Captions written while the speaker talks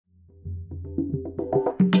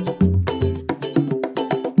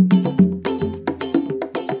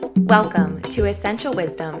Welcome to Essential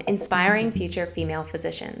Wisdom Inspiring Future Female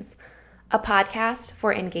Physicians, a podcast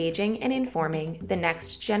for engaging and informing the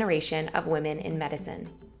next generation of women in medicine.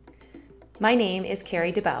 My name is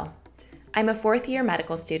Carrie DeBell. I'm a fourth-year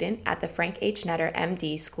medical student at the Frank H. Netter,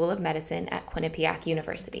 MD School of Medicine at Quinnipiac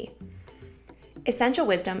University. Essential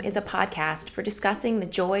Wisdom is a podcast for discussing the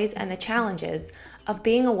joys and the challenges of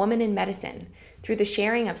being a woman in medicine through the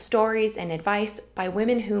sharing of stories and advice by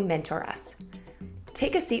women who mentor us.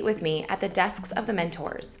 Take a seat with me at the desks of the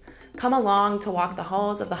mentors. Come along to walk the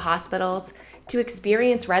halls of the hospitals, to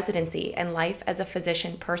experience residency and life as a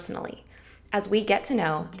physician personally, as we get to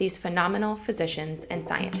know these phenomenal physicians and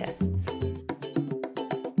scientists.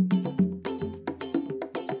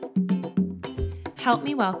 Help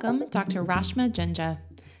me welcome Dr. Rashma Junja.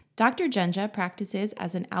 Dr. Junja practices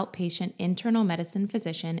as an outpatient internal medicine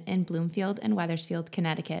physician in Bloomfield and Wethersfield,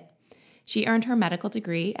 Connecticut. She earned her medical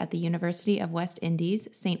degree at the University of West Indies,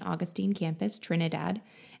 St. Augustine Campus, Trinidad,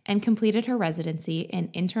 and completed her residency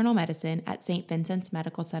in internal medicine at St. Vincent's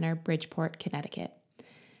Medical Center, Bridgeport, Connecticut.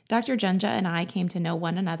 Dr. Junja and I came to know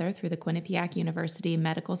one another through the Quinnipiac University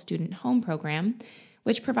Medical Student Home Program,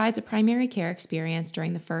 which provides a primary care experience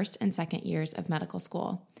during the first and second years of medical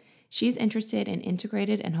school. She's interested in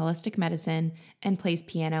integrated and holistic medicine and plays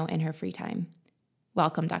piano in her free time.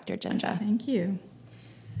 Welcome, Dr. Junja. Thank you.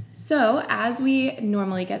 So as we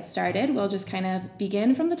normally get started, we'll just kind of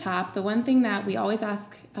begin from the top. The one thing that we always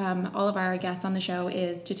ask all of our guests on the show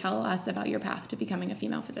is to tell us about your path to becoming a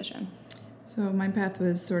female physician. So my path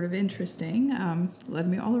was sort of interesting. Led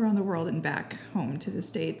me all around the world and back home to the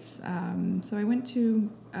States. So I went to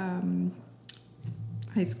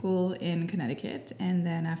high school in Connecticut, and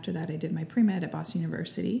then after that I did my pre-med at Boston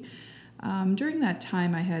University. During that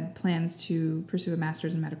time, I had plans to pursue a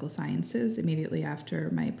master's in medical sciences immediately after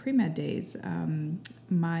my pre-med days.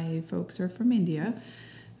 My folks are from India,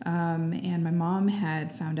 and my mom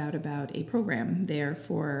had found out about a program there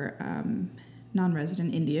for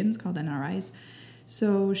non-resident Indians called NRIs.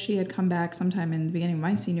 So she had come back sometime in the beginning of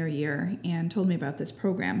my senior year and told me about this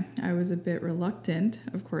program. I was a bit reluctant,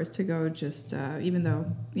 of course, to go just, even though,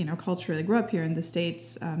 culturally I grew up here in the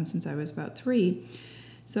States since I was about 3.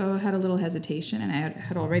 So I had a little hesitation, and I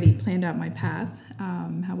had already planned out my path.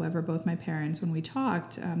 However, both my parents, when we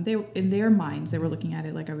talked, they in their minds, they were looking at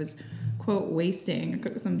it like I was, quote, wasting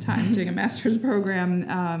some time doing a master's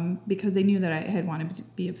program because they knew that I had wanted to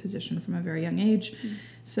be a physician from a very young age. Mm-hmm.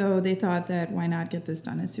 So they thought that why not get this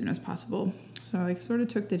done as soon as possible. So I sort of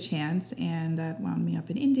took the chance, and that wound me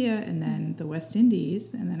up in India and then the West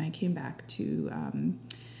Indies, and then I came back to a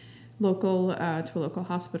local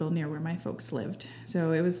hospital near where my folks lived.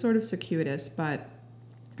 So it was sort of circuitous, but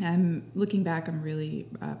looking back, I'm really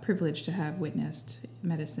privileged to have witnessed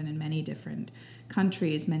medicine in many different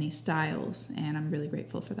countries, many styles, and I'm really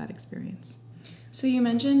grateful for that experience. So you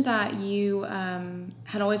mentioned that you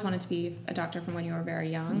had always wanted to be a doctor from when you were very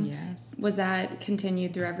young. Yes. Was that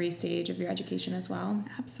continued through every stage of your education as well?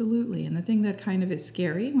 Absolutely. And the thing that kind of is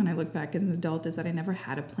scary when I look back as an adult is that I never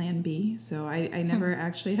had a plan B. So I never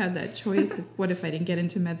actually had that choice. What if I didn't get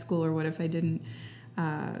into med school, or what if I didn't,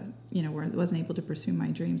 wasn't able to pursue my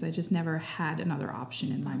dreams? I just never had another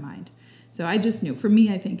option in my mind. So I just knew. For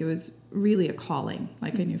me, I think it was really a calling.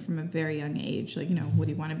 Like I knew from a very young age, what do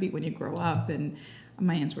you want to be when you grow up? And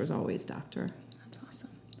my answer was always doctor. That's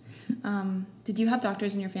awesome. Did you have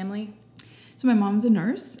doctors in your family? So my mom's a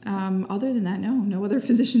nurse. Other than that, no other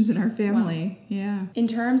physicians in our family. Wow. Yeah. In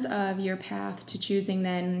terms of your path to choosing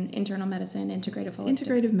then internal medicine,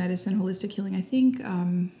 integrative medicine, holistic healing, I think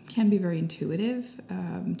can be very intuitive.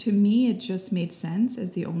 To me, it just made sense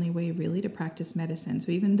as the only way really to practice medicine.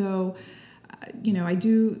 So even though, I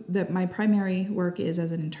do that, my primary work is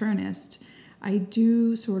as an internist, I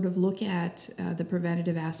do sort of look at the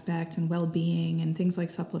preventative aspect and well-being and things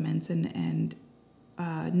like supplements and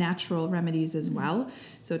natural remedies as well.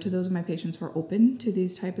 So to those of my patients who are open to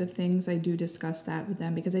these type of things, I do discuss that with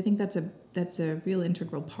them because I think that's a real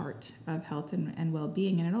integral part of health and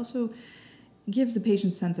well-being. And it also gives the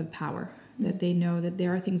patient a sense of power, that they know that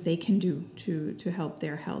there are things they can do to help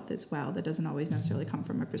their health as well. That doesn't always necessarily come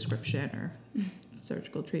from a prescription or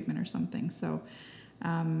surgical treatment or something. So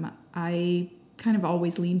I kind of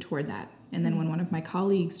always lean toward that. And then when one of my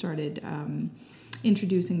colleagues started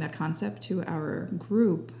introducing that concept to our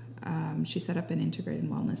group, she set up an integrated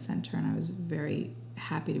wellness center, and I was very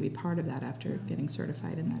happy to be part of that after getting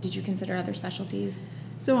certified in that. Did you consider other specialties?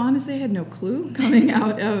 So honestly, I had no clue coming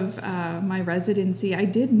out of my residency. I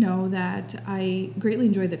did know that I greatly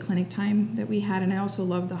enjoyed the clinic time that we had, and I also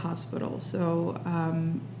loved the hospital. So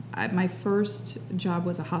my first job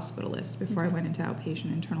was a hospitalist before I went into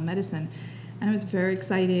outpatient internal medicine. And it was very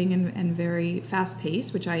exciting and very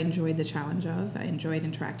fast-paced, which I enjoyed the challenge of. I enjoyed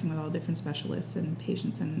interacting with all different specialists and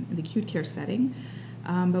patients in the acute care setting.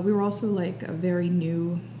 But we were also like a very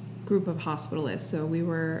new group of hospitalists. So we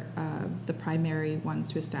were the primary ones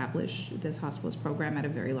to establish this hospitalist program at a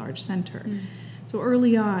very large center. So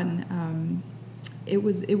early on, it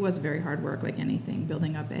was very hard work, like anything,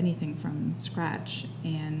 building up anything from scratch.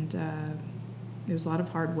 And it was a lot of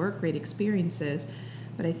hard work, great experiences.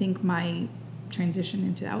 But I think my transition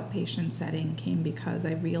into outpatient setting came because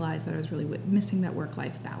I realized that I was really missing that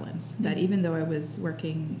work-life balance. That even though I was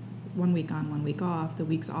working 1 week on, 1 week off, the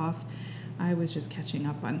weeks off, I was just catching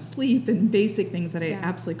up on sleep and basic things that I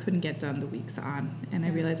absolutely couldn't get done the weeks on. And I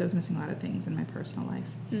realized I was missing a lot of things in my personal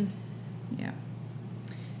life. Yeah.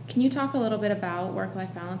 Can you talk a little bit about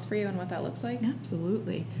work-life balance for you and what that looks like?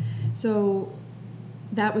 Absolutely. So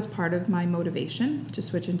that was part of my motivation to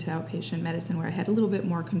switch into outpatient medicine, where I had a little bit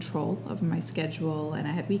more control over my schedule, and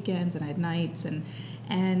I had weekends and I had nights,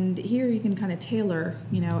 and here you can kind of tailor,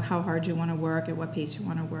 how hard you want to work, at what pace you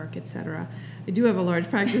want to work, etc. I do have a large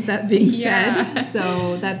practice, that being said,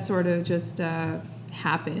 so that sort of just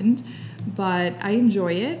happened. But I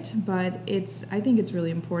enjoy it, but I think it's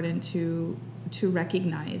really important to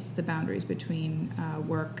recognize the boundaries between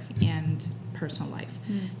work and personal life.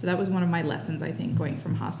 So that was one of my lessons, I think, going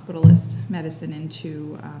from hospitalist medicine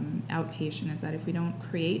into outpatient, is that if we don't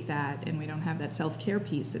create that and we don't have that self-care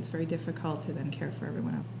piece, it's very difficult to then care for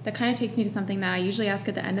everyone else. That kind of takes me to something that I usually ask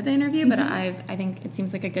at the end of the interview, but I think it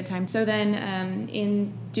seems like a good time. So then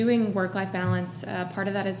in doing work-life balance, part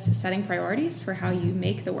of that is setting priorities for how you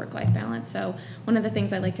make the work-life balance. So one of the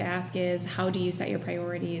things I like to ask is, how do you set your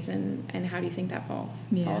priorities, and how do you think that falls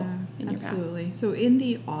in your path? Absolutely. So in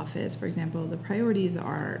the office, for example, the priorities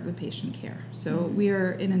are the patient care. So we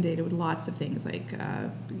are inundated with lots of things like,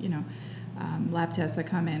 lab tests that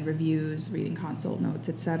come in, reviews, reading consult notes,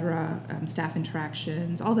 etc., staff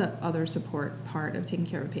interactions, all the other support part of taking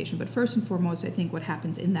care of a patient. But first and foremost, I think what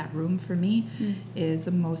happens in that room for me is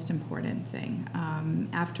the most important thing.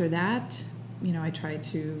 After that, I try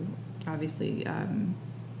to obviously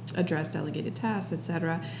address delegated tasks,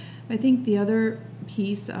 etc. I think the other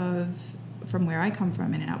piece from where I come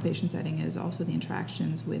from in an outpatient setting is also the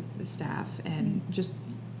interactions with the staff and just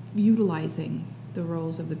utilizing the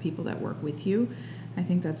roles of the people that work with you. I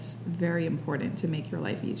think that's very important to make your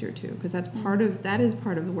life easier too, because that is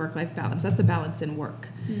part of the work-life balance. That's the balance in work.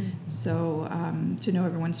 So to know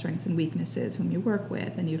everyone's strengths and weaknesses, whom you work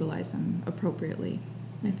with, and utilize them appropriately,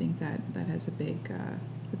 I think that has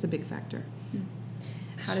that's a big factor.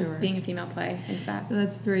 How does being a female play into that? So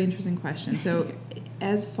that's a very interesting question. So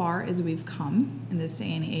as far as we've come in this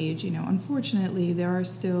day and age, unfortunately,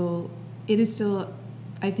 it is still,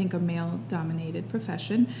 I think, a male-dominated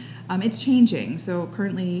profession. It's changing. So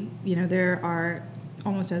currently, there are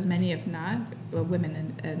almost as many, if not,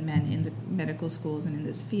 women and men in the medical schools and in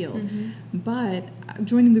this field. But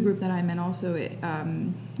joining the group that I'm in also,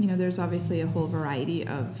 there's obviously a whole variety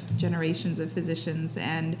of generations of physicians,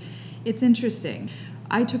 and it's interesting.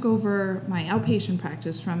 I took over my outpatient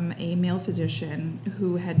practice from a male physician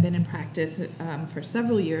who had been in practice for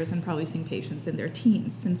several years and probably seeing patients in their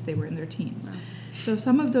teens, since they were in their teens. Wow. So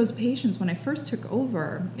some of those patients, when I first took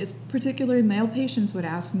over, particularly male patients, would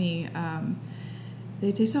ask me,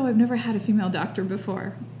 they'd say, "So I've never had a female doctor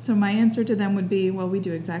before." So my answer to them would be, "Well, we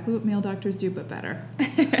do exactly what male doctors do, but better."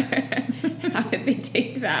 How did they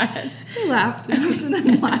take that? They laughed. Most of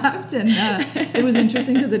them laughed, and it was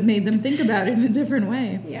interesting because it made them think about it in a different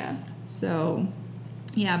way. Yeah. So,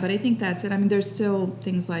 but I think that's it. I mean, there's still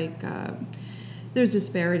things like there's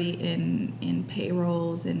disparity in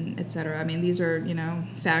payrolls and et cetera. I mean, these are,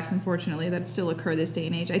 facts, unfortunately, that still occur this day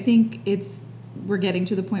and age. I think we're getting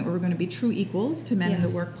to the point where we're going to be true equals to men in the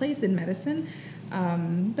workplace in medicine.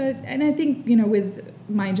 And I think, with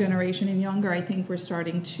my generation and younger, I think we're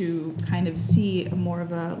starting to kind of see more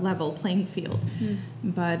of a level playing field.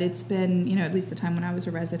 But it's been, at least the time when I was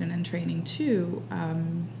a resident and training too,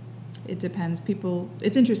 it depends.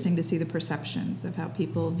 It's interesting to see the perceptions of how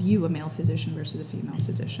people view a male physician versus a female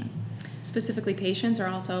physician. Specifically patients, or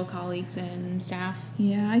also colleagues and staff?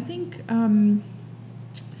 Yeah, I think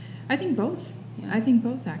both. Yeah. I think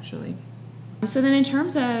both, actually. So then in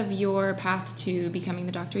terms of your path to becoming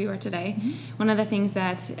the doctor you are today, one of the things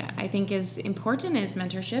that I think is important is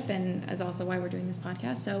mentorship, and is also why we're doing this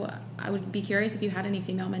podcast. So I would be curious if you had any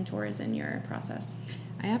female mentors in your process.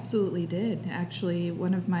 I absolutely did. Actually,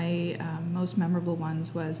 one of my most memorable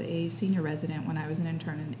ones was a senior resident when I was an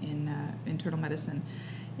intern in internal medicine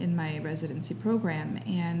in my residency program.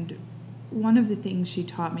 And one of the things she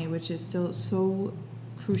taught me, which is still so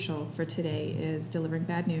crucial for today, is delivering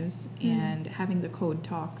bad news and having the code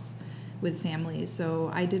talks with families. So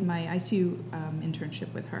I did my ICU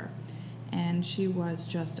internship with her, and she was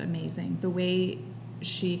just amazing. The way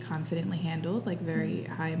she confidently handled like very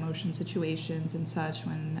high emotion situations and such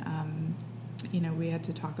when, we had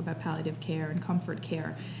to talk about palliative care and comfort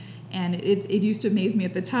care. And it used to amaze me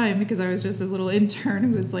at the time because I was just this little intern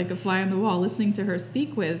who was like a fly on the wall listening to her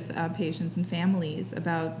speak with patients and families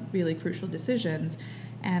about really crucial decisions.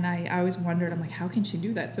 And I always wondered, I'm like, how can she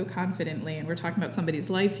do that so confidently? And we're talking about somebody's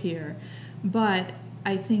life here. But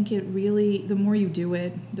I think it really, the more you do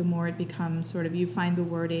it, the more it becomes sort of, you find the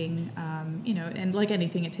wording, and like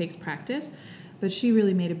anything, it takes practice. But she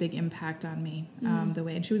really made a big impact on me, the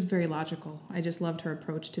way, and she was very logical. I just loved her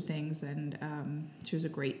approach to things, and she was a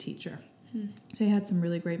great teacher. So I had some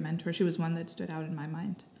really great mentors. She was one that stood out in my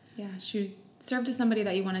mind. Yeah, she served as somebody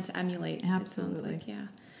that you wanted to emulate. Absolutely. It sounds like, yeah.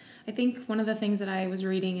 I think one of the things that I was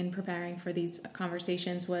reading and preparing for these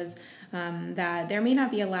conversations was that there may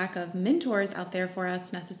not be a lack of mentors out there for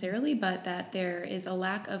us necessarily, but that there is a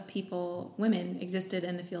lack of people, women existed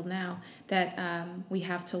in the field now that we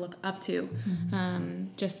have to look up to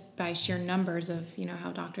just by sheer numbers of,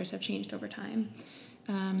 how doctors have changed over time.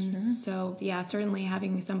 Sure. So, yeah, certainly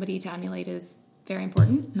having somebody to emulate is very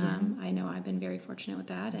important. I know I've been very fortunate with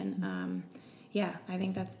that, and yeah, I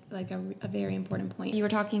think that's like a very important point. You were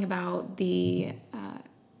talking about the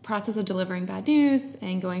process of delivering bad news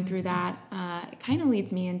and going through that. It kind of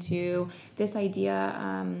leads me into this idea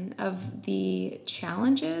of the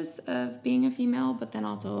challenges of being a female, but then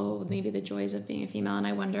also maybe the joys of being a female. And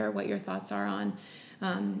I wonder what your thoughts are on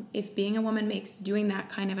if being a woman makes doing that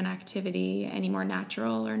kind of an activity any more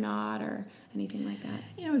natural or not, or anything like that.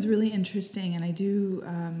 It was really interesting. And I do,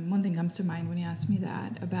 one thing comes to mind when you ask me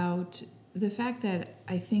that, about the fact that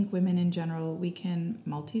I think women in general, we can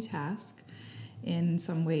multitask in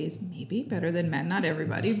some ways, maybe better than men, not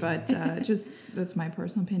everybody, but just that's my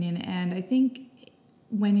personal opinion. And I think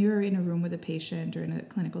when you're in a room with a patient or in a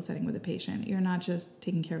clinical setting with a patient, you're not just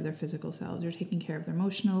taking care of their physical selves, you're taking care of their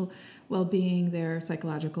emotional well-being, their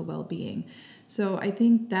psychological well-being. So I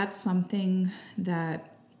think that's something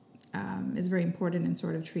that is very important in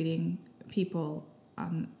sort of treating people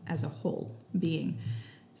as a whole being.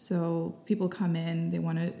 So people come in, they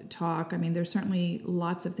want to talk. I mean, there's certainly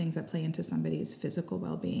lots of things that play into somebody's physical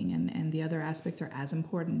well-being, and the other aspects are as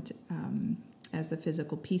important as the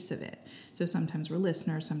physical piece of it. So sometimes we're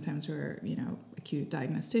listeners, sometimes we're, acute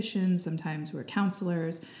diagnosticians, sometimes we're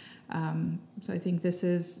counselors. So I think this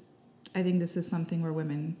is something where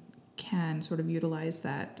women can sort of utilize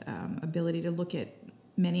that ability to look at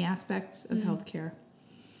many aspects of healthcare.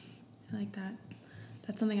 I like that.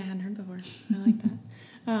 That's something I hadn't heard before. I like that.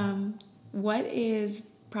 What is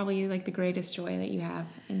probably like the greatest joy that you have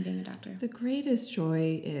in being a doctor? The greatest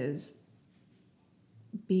joy is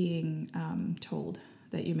being told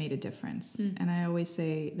that you made a difference. And I always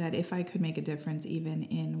say that if I could make a difference even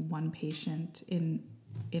in one patient in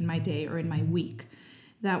my day or in my week,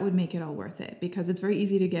 that would make it all worth it, because it's very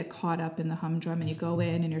easy to get caught up in the humdrum, and you go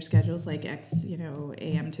in and your schedule's like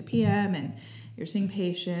AM to PM, and you're seeing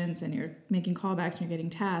patients and you're making callbacks and you're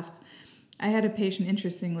getting tasks. I had a patient,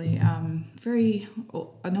 interestingly, an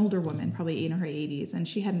older woman, probably in her 80s, and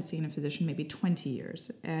she hadn't seen a physician maybe 20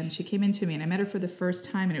 years. And she came into me, and I met her for the first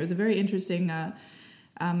time, and it was a very interesting a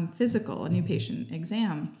new patient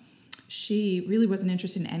exam. She really wasn't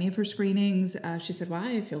interested in any of her screenings. She said, well,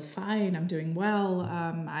 I feel fine. I'm doing well.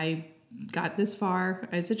 I got this far.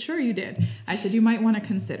 I said, sure you did. I said, you might want to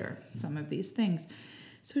consider some of these things.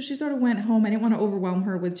 So she sort of went home. I didn't want to overwhelm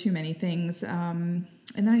her with too many things.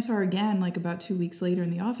 And then I saw her again, like about 2 weeks later in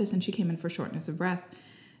the office, and she came in for shortness of breath.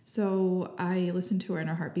 So I listened to her, and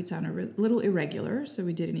her heartbeat sounded a little irregular. So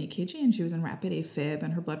we did an EKG, and she was in rapid AFib,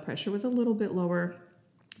 and her blood pressure was a little bit lower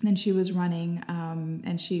than she was running.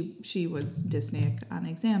 And she was dyspneic on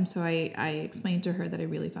exam. So I explained to her that I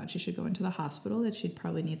really thought she should go into the hospital, that she'd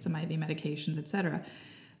probably need some IV medications, etc.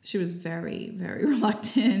 She was very, very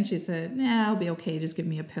reluctant. She said, nah, I'll be okay. Just give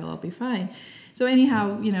me a pill. I'll be fine. So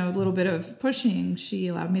anyhow, a little bit of pushing, she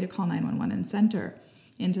allowed me to call 911 and send her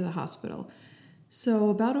into the hospital. So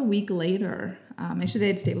about a week later, they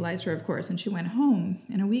had stabilized her, of course, and she went home.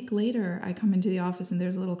 And a week later, I come into the office, and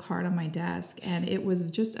there's a little card on my desk. And it was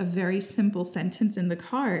just a very simple sentence in the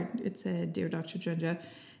card. It said, Dear Dr. Junja,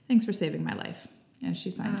 thanks for saving my life. And she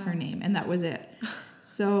signed her name, and that was it.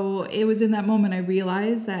 So it was in that moment I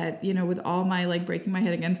realized that, with all my like breaking my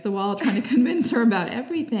head against the wall, trying to convince her about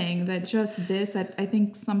everything, that I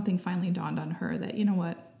think something finally dawned on her that, you know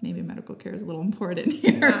what, maybe medical care is a little important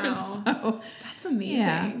here. Wow. So That's amazing.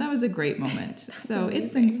 yeah, that was a great moment. So amazing.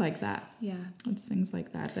 It's things like that. Yeah. It's things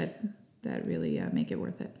like that really make it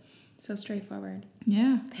worth it. So straightforward.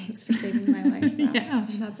 Yeah. Thanks for saving my life. Yeah.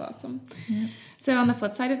 That's awesome. Yeah. So on the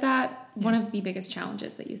flip side of that, one of the biggest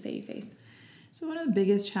challenges that you say you face? So one of the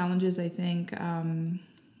biggest challenges, I think,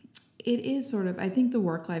 it is I think the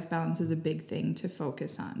work-life balance is a big thing to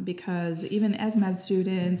focus on, because even as med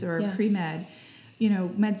students or pre-med,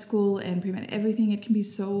 med school and pre-med, everything, it can be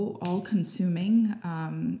so all-consuming,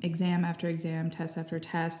 exam after exam, test after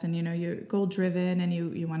test, and, you're goal-driven and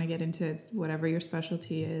you want to get into whatever your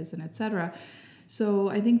specialty is, and et cetera. So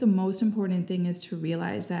I think the most important thing is to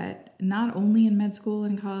realize that not only in med school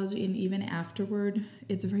and college and even afterward,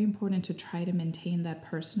 it's very important to try to maintain that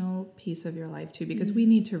personal piece of your life too, because we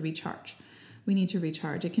need to recharge. We need to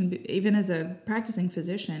recharge. It can be, even as a practicing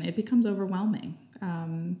physician, it becomes overwhelming.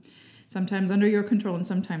 Sometimes under your control and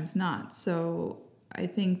sometimes not. So I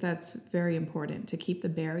think that's very important to keep the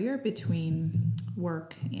barrier between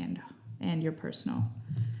work and your personal.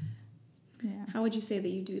 Yeah. How would you say that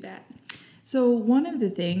you do that? So one of the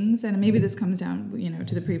things, and maybe this comes down,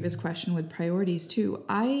 to the previous question with priorities too,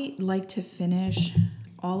 I like to finish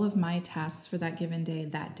all of my tasks for that given day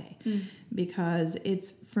that day. Because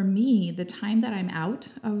it's, for me, the time that I'm out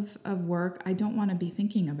of work, I don't want to be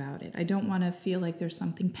thinking about it. I don't want to feel like there's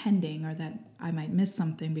something pending or that I might miss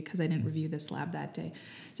something because I didn't review this lab that day.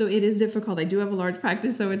 So it is difficult. I do have a large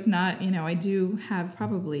practice, so it's not, I do have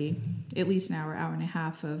probably at least an hour and a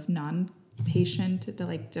half of non-patient to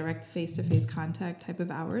like direct face-to-face contact type of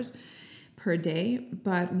hours per day.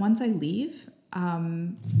 But once I leave,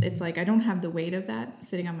 it's like I don't have the weight of that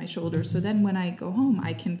sitting on my shoulders. So then when I go home,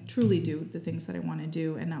 I can truly do the things that I want to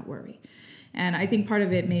do and not worry. And I think part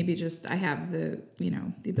of it may be just I have the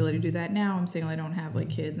ability to do that now. I'm saying I don't have like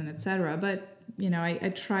kids and et cetera. But,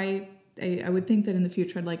 I would think that in the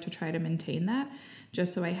future I'd like to try to maintain that,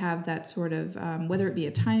 just so I have that sort of, whether it be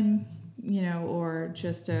a time, or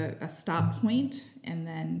just a stop point, and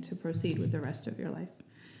then to proceed with the rest of your life.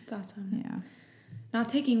 That's awesome. Yeah. Not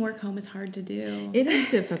taking work home is hard to do. It is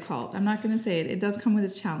difficult. I'm not going to say it. It does come with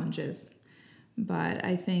its challenges. But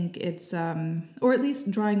I think it's, or at least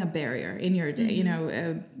drawing a barrier in your day,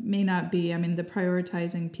 may not be, the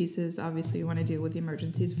prioritizing pieces, obviously you want to deal with the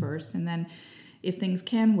emergencies first. And then if things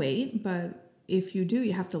can wait, but if you do,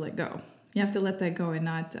 you have to let go. You have to let that go and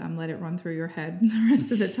not let it run through your head the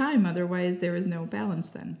rest of the time. Otherwise, there is no balance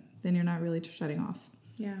then. Then you're not really shutting off.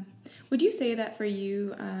 Yeah. Would you say that for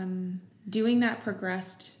you, doing that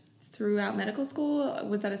progressed throughout medical school?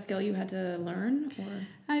 Was that a skill you had to learn? Or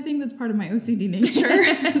I think that's part of my OCD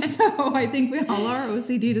nature. So I think we all are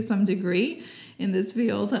OCD to some degree in this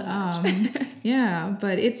field. Yeah,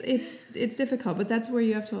 but it's difficult. But that's where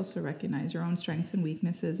you have to also recognize your own strengths and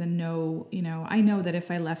weaknesses and know, I know that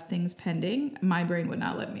if I left things pending, my brain would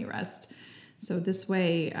not let me rest. So this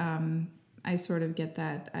way, I sort of get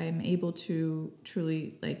that I'm able to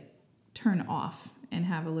truly turn off and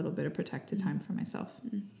have a little bit of protected time for myself.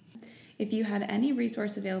 If you had any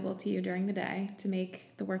resource available to you during the day to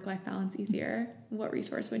make the work-life balance easier, what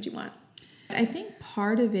resource would you want? I think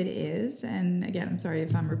part of it is, and again, I'm sorry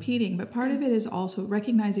if I'm repeating, but part of it is also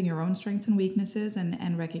recognizing your own strengths and weaknesses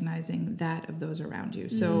and recognizing that of those around you.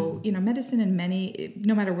 So, medicine in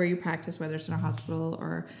no matter where you practice, whether it's in a hospital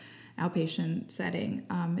or outpatient setting,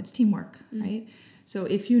 it's teamwork, right? So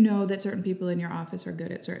if you know that certain people in your office are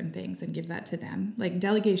good at certain things, then give that to them.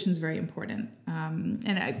 Delegation is very important.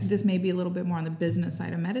 This may be a little bit more on the business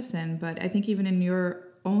side of medicine, but I think even in your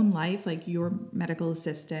own life, like your medical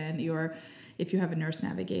assistant, if you have a nurse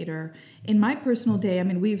navigator. In my personal day,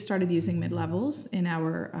 we've started using mid-levels in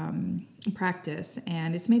our practice,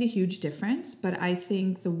 and it's made a huge difference. But I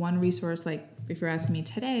think the one resource, if you're asking me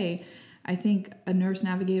today, I think a nurse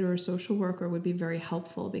navigator or social worker would be very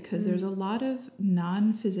helpful, because there's a lot of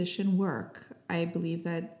non-physician work, I believe,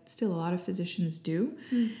 that still a lot of physicians do.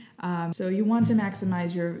 So you want to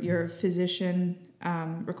maximize your physician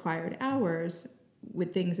required hours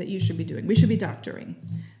with things that you should be doing. We should be doctoring,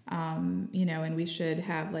 and we should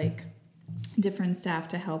have different staff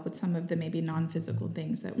to help with some of the maybe non-physical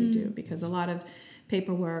things that we do, because a lot of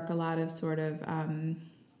paperwork, a lot of sort of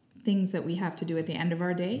things that we have to do at the end of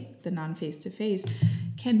our day, the non-face-to-face,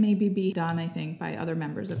 can maybe be done, I think, by other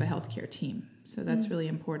members of a healthcare team. So that's really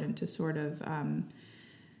important to sort of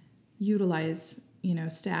utilize,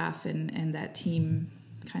 staff and that team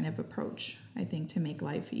kind of approach, I think, to make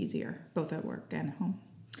life easier, both at work and at home.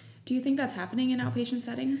 Do you think that's happening in outpatient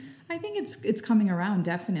settings? I think it's coming around,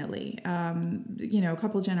 definitely. A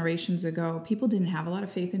couple generations ago, people didn't have a lot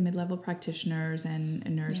of faith in mid-level practitioners and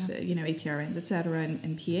nurse, APRNs, et cetera,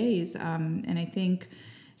 and PAs. And I think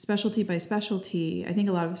specialty by specialty, I think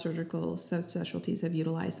a lot of the surgical subspecialties have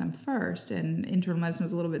utilized them first, and internal medicine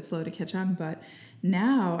was a little bit slow to catch on, but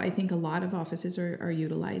now I think a lot of offices are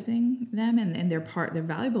utilizing them, and they're a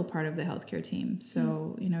valuable part of the healthcare team.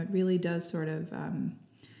 So, it really does sort of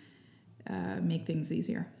make things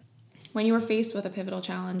easier. When you were faced with a pivotal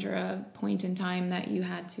challenge or a point in time that you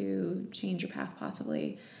had to change your path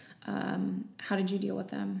possibly, how did you deal with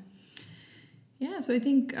them? Yeah, so I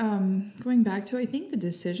think going back to, I think the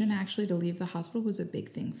decision actually to leave the hospital was a big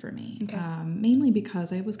thing for me. Okay. Mainly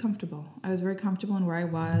because I was comfortable. I was very comfortable in where I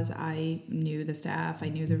was. I knew the staff. I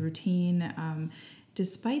knew the routine.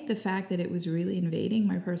 Despite the fact that it was really invading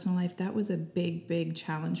my personal life, that was a big, big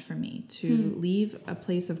challenge for me to leave a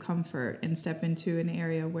place of comfort and step into an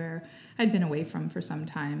area where I'd been away from for some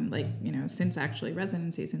time, since actually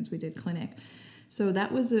residency, since we did clinic. So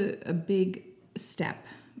that was a big step.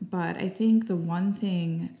 But I think the one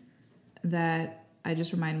thing that I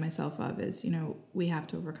just remind myself of is, we have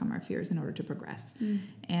to overcome our fears in order to progress.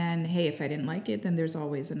 And hey, if I didn't like it, then there's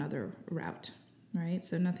always another route, right?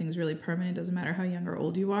 So nothing's really permanent. It doesn't matter how young or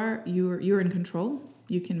old you are. You're in control.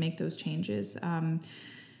 You can make those changes.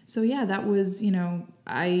 So yeah, that was,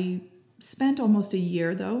 I spent almost a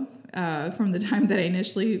year though, from the time that I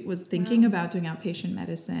initially was thinking about doing outpatient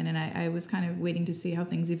medicine, and I was kind of waiting to see how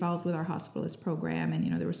things evolved with our hospitalist program,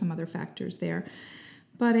 and there were some other factors there.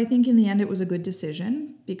 But I think in the end it was a good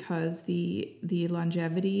decision because the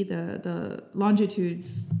longevity, the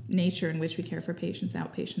longitudes nature in which we care for patients in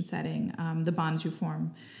outpatient setting, the bonds you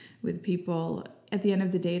form with people. At the end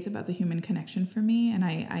of the day, it's about the human connection for me, and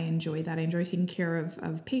I enjoy that. I enjoy taking care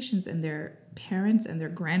of patients and their parents and their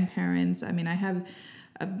grandparents. I mean, I have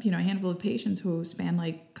a handful of patients who span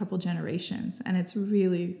a couple generations, and it's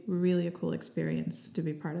really, really a cool experience to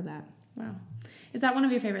be part of that. Wow. Is that one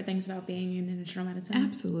of your favorite things about being in internal medicine?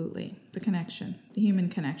 Absolutely. The connection, the human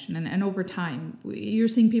connection. And over time, you're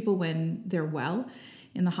seeing people when they're well.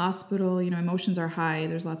 In the hospital, emotions are high.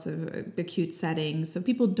 There's lots of acute settings. So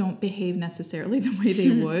people don't behave necessarily the way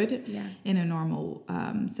they would in a normal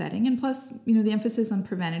setting. And plus, the emphasis on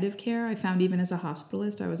preventative care, I found even as a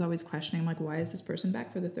hospitalist, I was always questioning, why is this person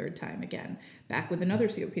back for the third time again? Back with another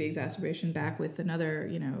COPD exacerbation, back with another,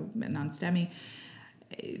 non-STEMI.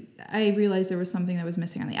 I realized there was something that was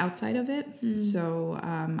missing on the outside of it. So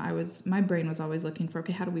my brain was always looking for,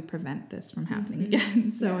 okay, how do we prevent this from happening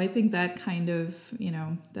again? So I think that kind of,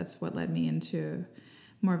 that's what led me into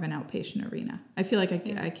more of an outpatient arena. I feel like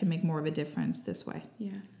I can make more of a difference this way.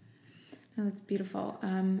 Yeah. Oh, that's beautiful.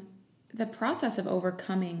 The process of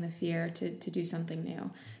overcoming the fear to do something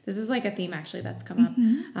new. This is a theme actually that's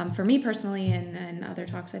come up for me personally and other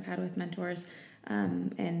talks I've had with mentors.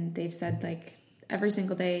 And they've said every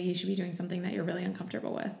single day you should be doing something that you're really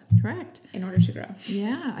uncomfortable with. Correct. In order to grow.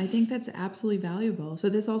 Yeah, I think that's absolutely valuable. So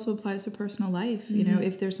this also applies to personal life.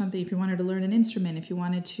 If there's something, if you wanted to learn an instrument, if you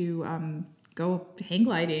wanted to go hang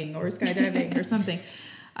gliding or skydiving or something.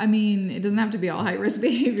 I mean, it doesn't have to be all high-risk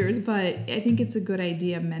behaviors, but I think it's a good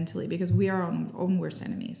idea mentally because we are our own worst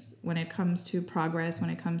enemies. When it comes to progress, when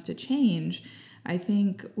it comes to change, I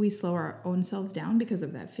think we slow our own selves down because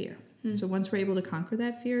of that fear. So once we're able to conquer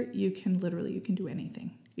that fear, you can do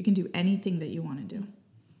anything. You can do anything that you want to do.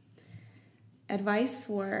 Advice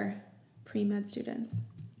for pre-med students.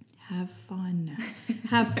 Have fun.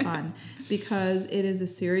 Have fun because it is a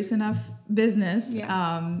serious enough business.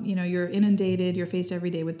 Yeah. You're inundated, you're faced every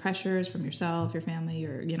day with pressures from yourself, your family,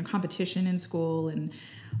 your competition in school and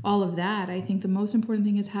all of that. I think the most important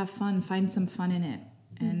thing is have fun, find some fun in it.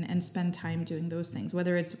 And spend time doing those things,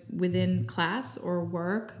 whether it's within class or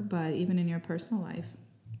work, but even in your personal life.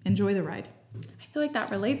 Enjoy the ride. I feel like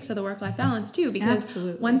that relates to the work-life balance too, because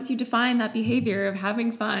once you define that behavior of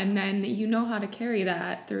having fun, then you know how to carry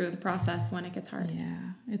that through the process when it gets hard. Yeah,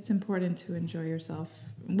 it's important to enjoy yourself,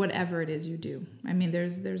 whatever it is you do. I mean,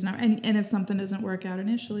 there's not, and if something doesn't work out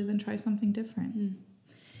initially, then try something different.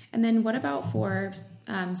 And then what about for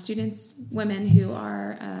students, women who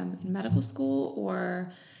are in medical school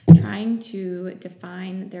or trying to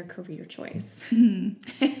define their career choice?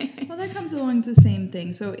 Well, that comes along to the same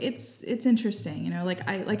thing. So it's interesting,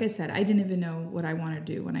 like I said, I didn't even know what I wanted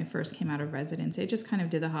to do when I first came out of residency. I just kind of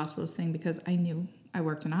did the hospitals thing because I knew I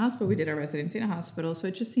worked in a hospital. We did our residency in a hospital, so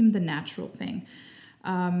it just seemed the natural thing.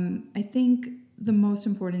 I think the most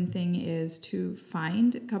important thing is to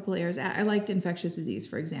find a couple areas. I liked infectious disease,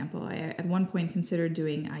 for example. I at one point considered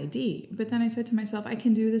doing ID, but then I said to myself, I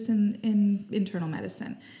can do this in internal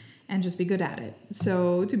medicine. and just be good at it.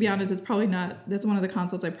 So to be honest, that's one of the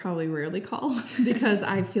consults I probably rarely call because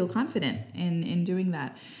I feel confident in doing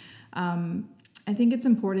that. I think it's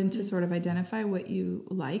important to sort of identify what you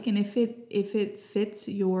like, and if it fits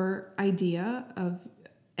your idea of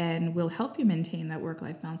and will help you maintain that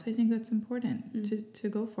work-life balance, I think that's important to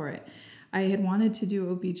go for it. I had wanted to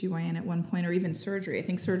do OBGYN at one point, or even surgery. I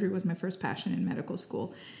think surgery was my first passion in medical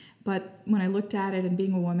school. But when I looked at it and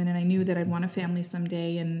being a woman, and I knew that I'd want a family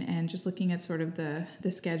someday, and just looking at sort of the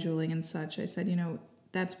scheduling and such, I said,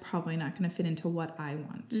 that's probably not going to fit into what I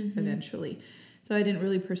want eventually. So I didn't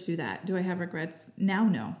really pursue that. Do I have regrets now?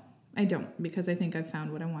 No, I don't, because I think I've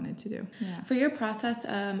found what I wanted to do. Yeah. For your process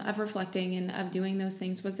of reflecting and of doing those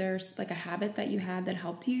things, was there like a habit that you had that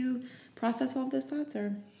helped you process all of those thoughts,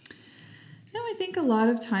 or? No, I think a lot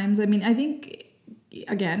of times, I think,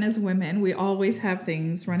 again, as women, we always have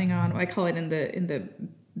things running on, I call it in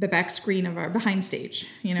the back screen of our behind stage,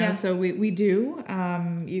 Yeah. So we do,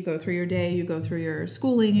 you go through your day, you go through your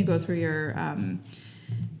schooling, you go through your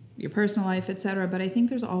personal life, etc. But I think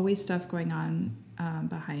there's always stuff going on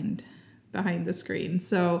behind the screen.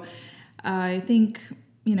 So I think,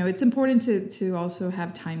 it's important to also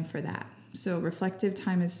have time for that. So reflective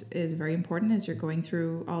time is very important as you're going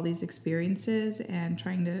through all these experiences and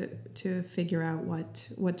trying to figure out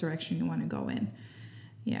what direction you want to go in.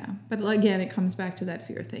 Yeah. But again, it comes back to that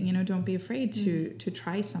fear thing. Don't be afraid to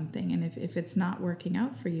try something. And if it's not working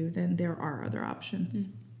out for you, then there are other options.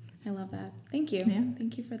 I love that. Thank you. Yeah.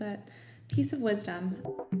 Thank you for that piece of wisdom.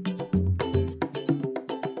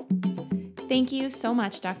 Thank you so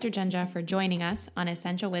much, Dr. Genja, for joining us on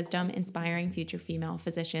Essential Wisdom Inspiring Future Female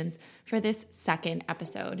Physicians for this second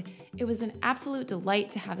episode. It was an absolute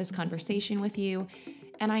delight to have this conversation with you,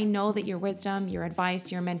 and I know that your wisdom, your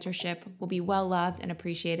advice, your mentorship will be well loved and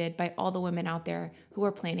appreciated by all the women out there who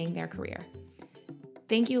are planning their career.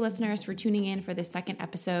 Thank you, listeners, for tuning in for this second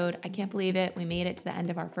episode. I can't believe it. We made it to the end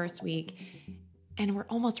of our first week, and we're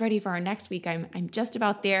almost ready for our next week. I'm just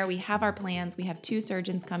about there. We have our plans. We have 2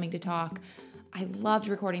 surgeons coming to talk. I loved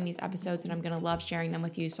recording these episodes, and I'm going to love sharing them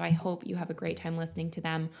with you, so I hope you have a great time listening to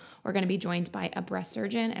them. We're going to be joined by a breast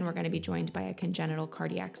surgeon, and we're going to be joined by a congenital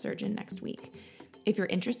cardiac surgeon next week. If you're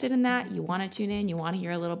interested in that, you want to tune in, you want to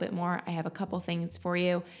hear a little bit more, I have a couple things for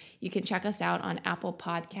you. You can check us out on Apple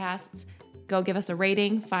Podcasts. Go give us a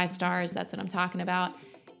rating, 5 stars, that's what I'm talking about.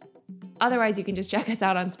 Otherwise, you can just check us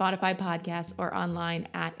out on Spotify podcasts or online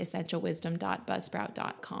at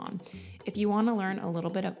essentialwisdom.buzzsprout.com. If you want to learn a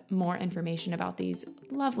little bit of more information about these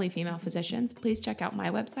lovely female physicians, please check out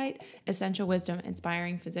my website,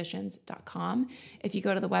 essentialwisdominspiringphysicians.com. If you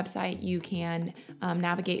go to the website, you can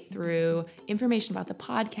navigate through information about the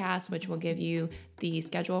podcast, which will give you the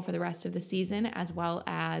schedule for the rest of the season, as well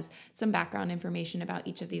as some background information about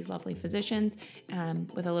each of these lovely physicians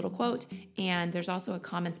with a little quote. And there's also a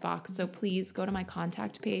comments box. So please go to my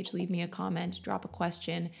contact page, leave me a comment, drop a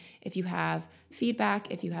question. If you have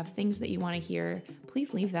feedback, if you have things that you want to hear,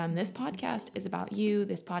 please leave them. This podcast is about you.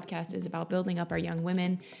 This podcast is about building up our young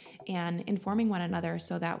women and informing one another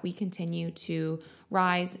so that we continue to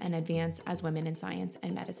rise and advance as women in science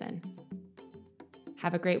and medicine.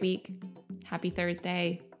 Have a great week. Happy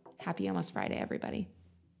Thursday. Happy almost Friday, everybody.